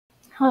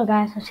Hello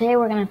guys, so today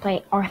we're going to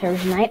play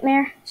Arthur's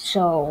Nightmare,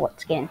 so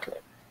let's get into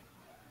it.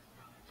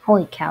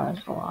 Holy cow,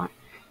 that's a lot.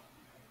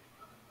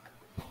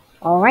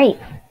 Alright.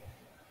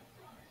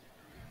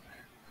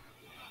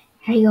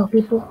 Here you go,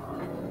 people.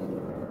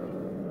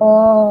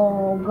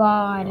 Oh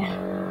god.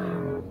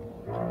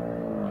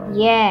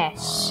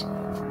 Yes.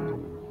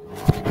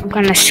 I'm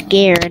kind of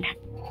scared.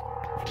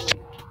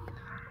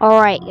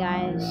 Alright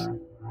guys.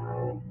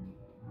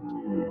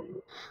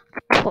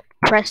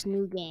 Press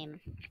new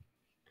game.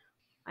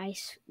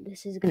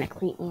 This is going to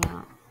creep me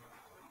out.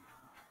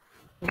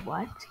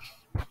 What?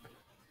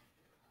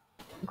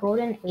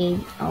 Golden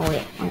Age. Oh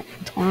wait,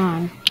 what's going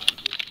on?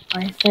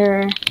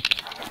 Arthur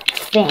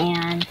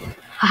Fan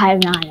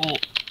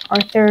 598.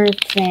 Arthur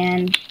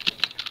Fan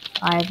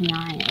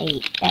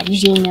 598 at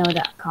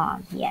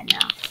gmail.com. Yeah, no.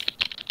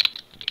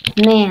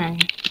 Man,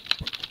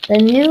 the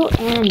new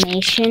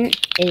animation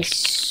is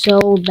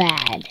so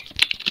bad.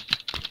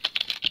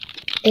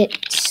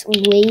 It's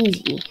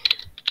lazy.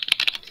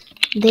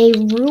 They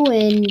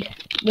ruined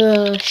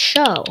the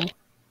show.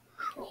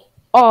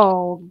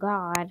 Oh,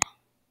 God.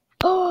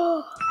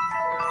 Oh!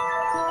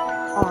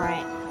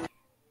 Alright.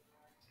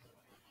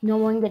 No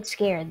one gets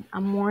scared.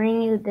 I'm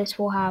warning you, this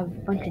will have a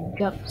bunch of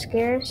jump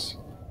scares.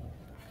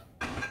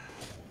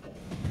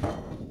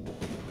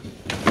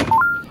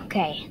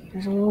 Okay,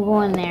 there's a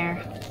Woogle in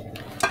there.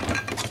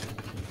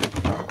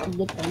 To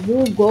get the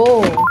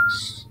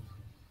Woogles.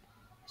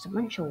 There's a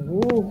bunch of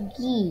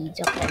Woogies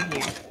up in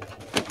here.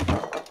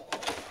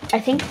 I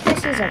think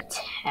this is a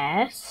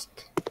test.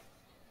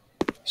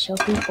 Show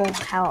people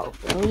how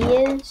it really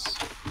is.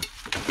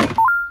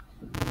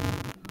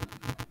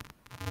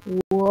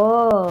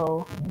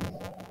 Whoa.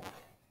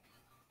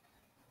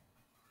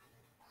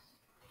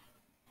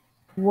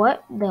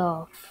 What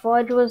the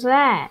fudge was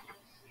that?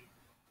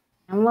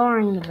 I'm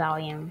lowering the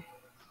volume.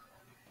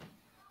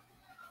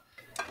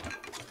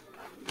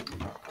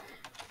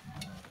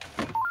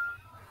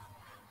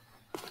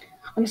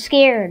 I'm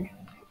scared.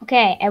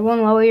 Okay,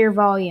 everyone lower your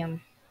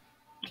volume.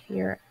 If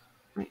you're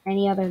on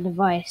any other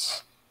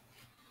device.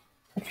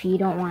 If you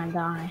don't want to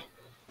die.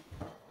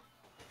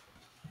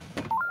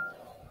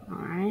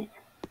 Alright.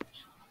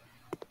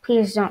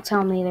 Please don't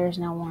tell me there's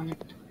no one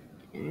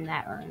in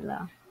that room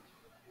though.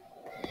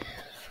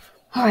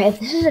 Alright, if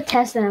this is a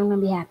test then I'm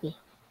gonna be happy.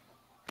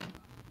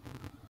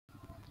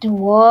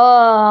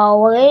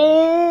 Whoa.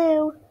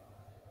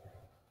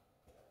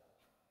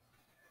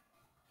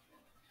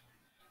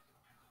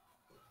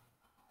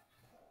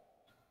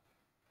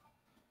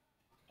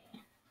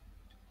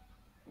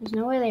 There's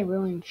no way they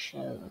ruin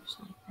shows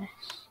like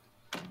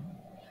this.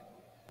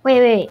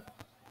 Wait.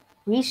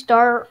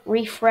 Restart,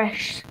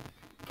 refresh,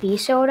 pea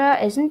soda?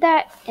 Isn't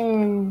that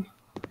in...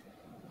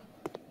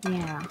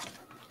 Yeah.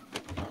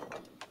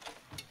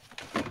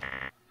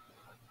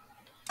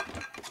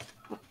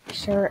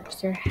 Sure,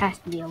 there has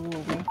to be a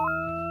little bit.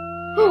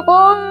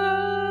 Oh!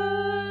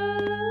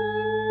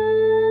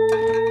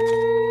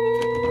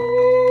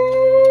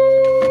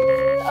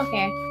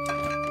 Okay.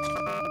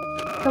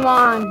 Come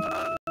on.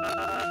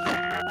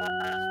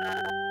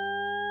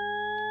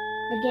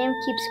 The game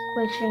keeps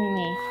glitching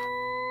me.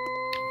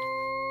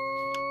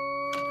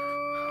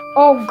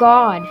 Oh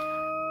god.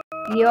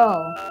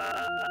 Yo.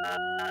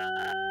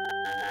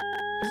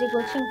 Is it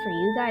glitching for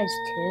you guys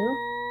too?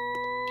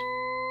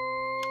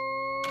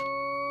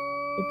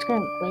 It's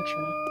gonna glitch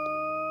me.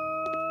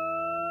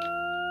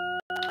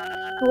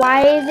 Why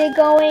is it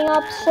going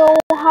up so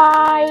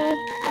high?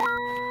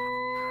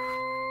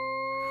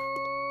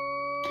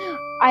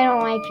 I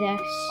don't like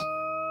this.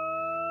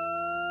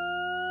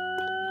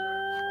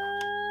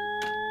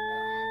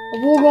 A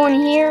Woogle in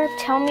here?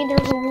 Tell me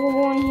there's a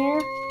Woogle in here?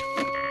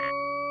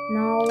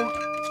 No.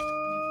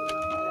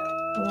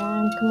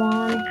 Come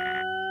on.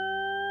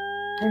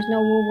 There's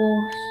no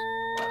Woogles.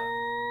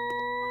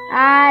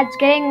 Ah, it's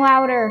getting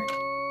louder.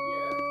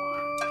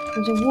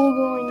 There's a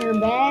Woogle in your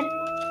bed?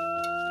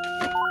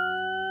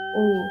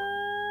 Ooh.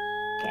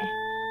 Okay.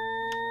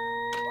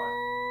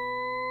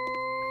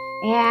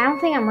 Yeah, I don't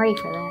think I'm ready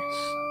for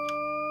this.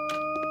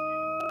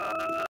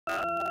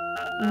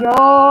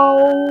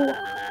 Yo!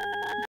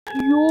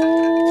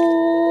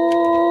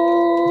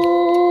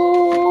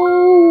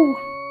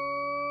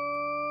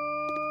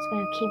 It's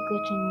gonna keep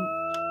glitching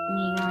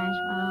me, guys,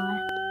 by the way.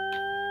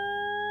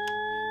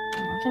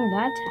 Nothing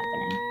bad's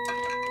happening.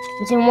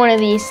 It's in one of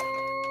these.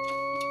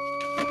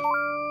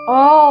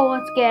 Oh,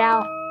 let's get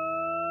out.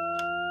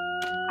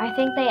 I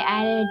think they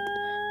added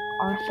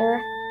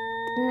Arthur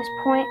in this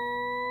point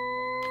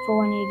for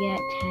when you get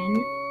 10.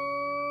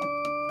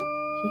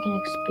 So you can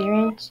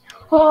experience.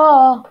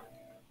 Oh!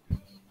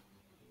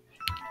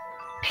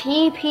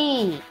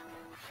 PP.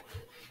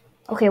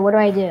 Okay, what do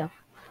I do?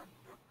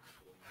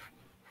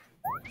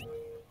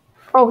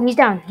 Oh, he's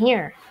down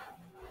here.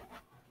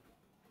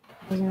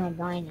 He's in the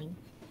dining.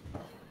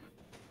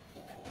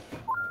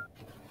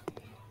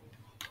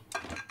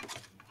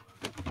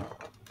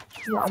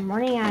 Yo, I'm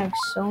running out of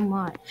so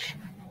much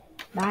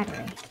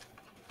battery.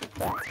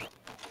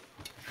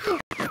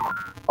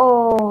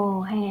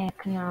 Oh,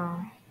 heck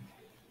no.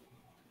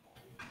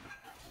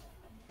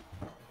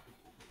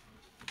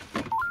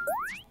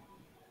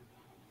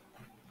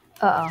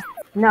 Uh-oh.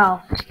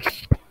 No.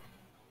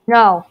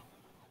 No.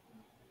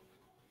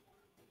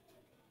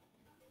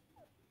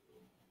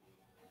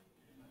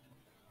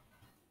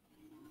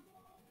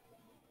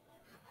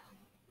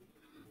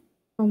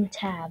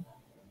 Tab.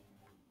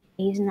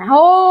 He's in the...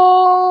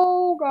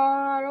 Oh,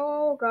 God.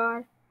 Oh,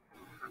 God.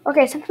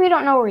 Okay, since we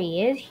don't know where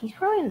he is, he's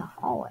probably in the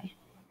hallway.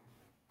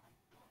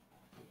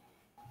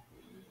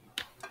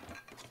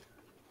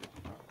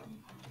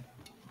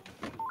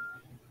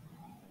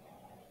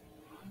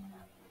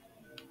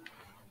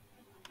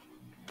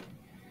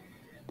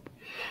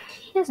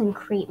 He doesn't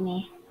creep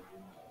me.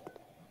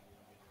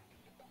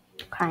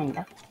 Kind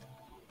of.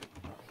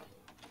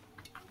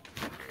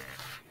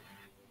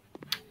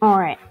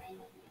 Alright.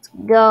 Let's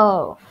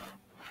go.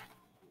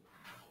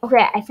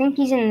 Okay, I think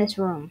he's in this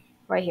room.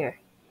 Right here.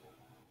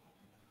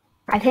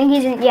 I think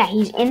he's in... Yeah,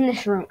 he's in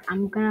this room.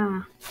 I'm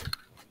gonna...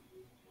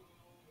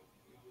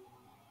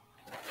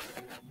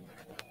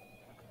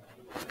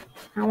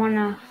 I don't want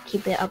to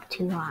keep it up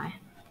too high.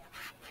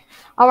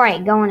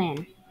 Alright, going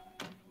in.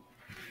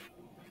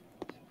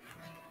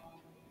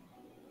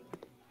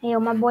 Hey, yo,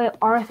 my boy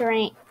Arthur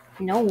ain't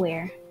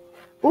nowhere.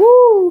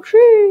 Ooh,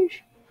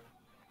 sheesh.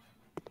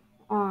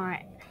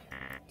 Alright.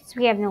 Since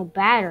we have no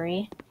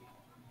battery,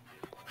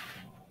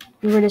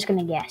 we're just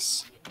gonna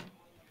guess.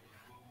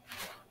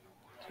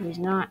 So he's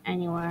not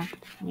anywhere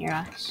near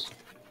us.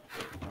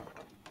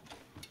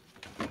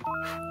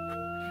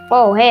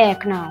 Oh,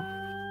 heck no.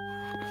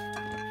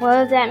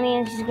 Well, that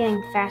means he's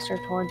getting faster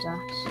towards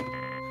us.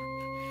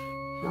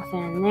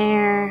 Nothing in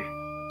there.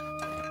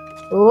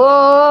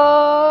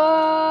 Whoa!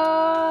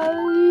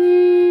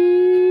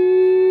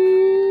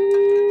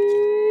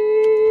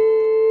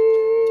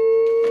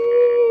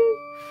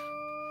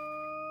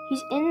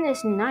 He's in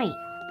this night.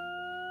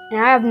 And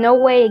I have no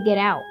way to get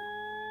out.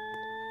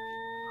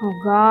 Oh,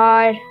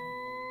 God.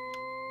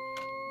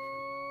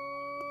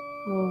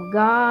 Oh,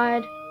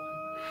 God.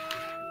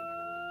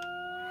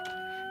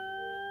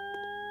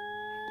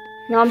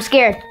 No, I'm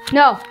scared.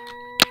 No.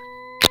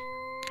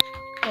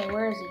 Okay,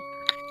 where is he?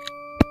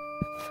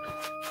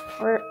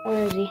 Where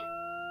is he?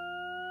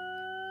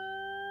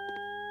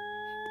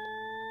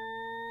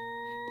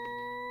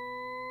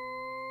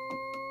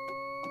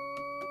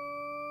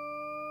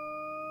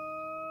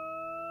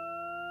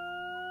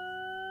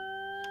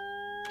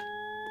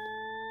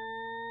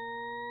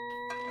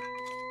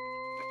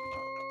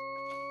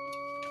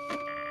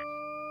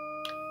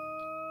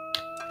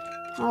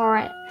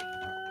 Alright.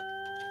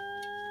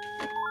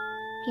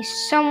 He's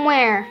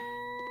somewhere.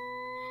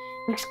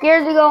 I'm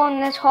scared to go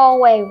in this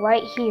hallway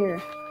right here.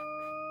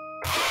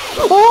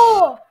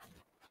 Oh!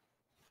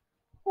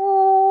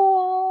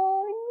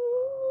 Oh!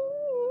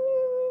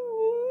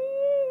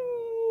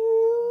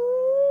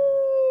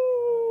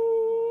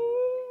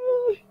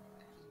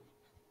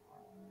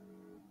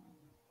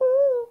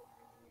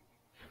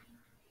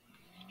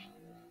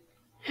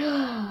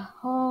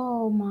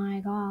 Oh my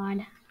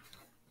God.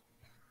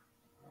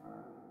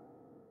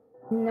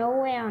 No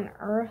way on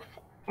earth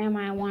am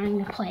I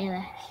wanting to play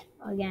this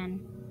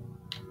again.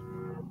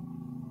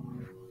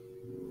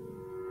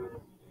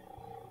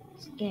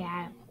 Let's get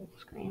out of full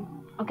screen.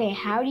 Okay,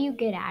 how do you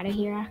get out of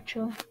here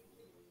actually?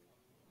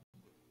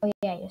 Oh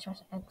yeah, you're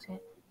supposed to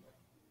exit.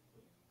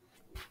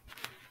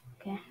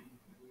 Okay.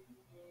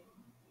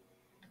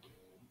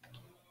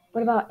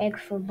 What about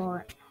X for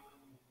Bart?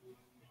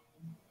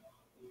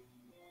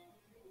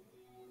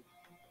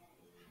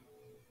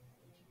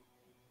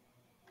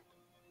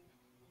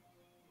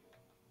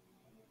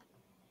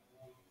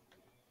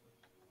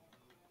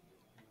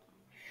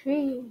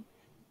 I'm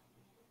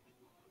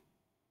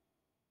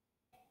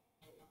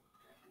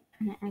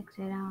gonna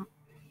exit out.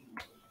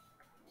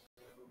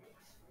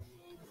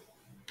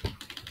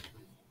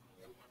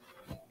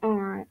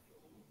 Alright.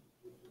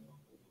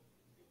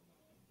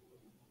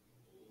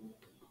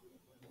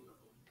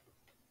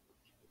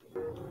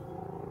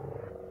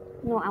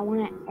 No, I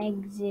wanna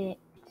exit.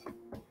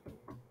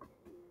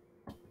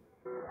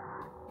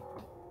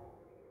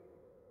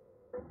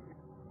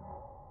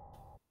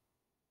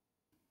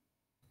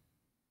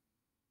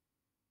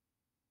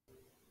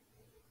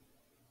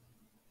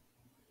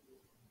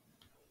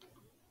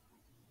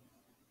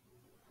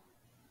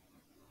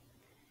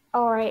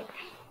 Alright.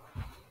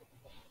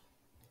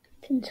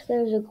 Since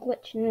there's a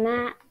glitch in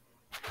that,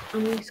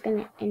 I'm just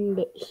gonna end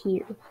it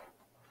here.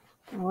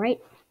 Alright?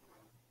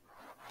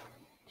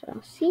 So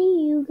I'll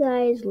see you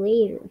guys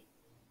later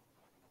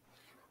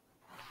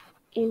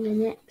in the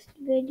next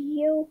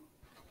video.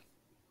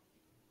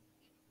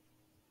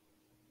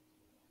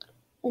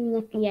 In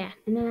the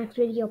next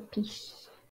video, peace.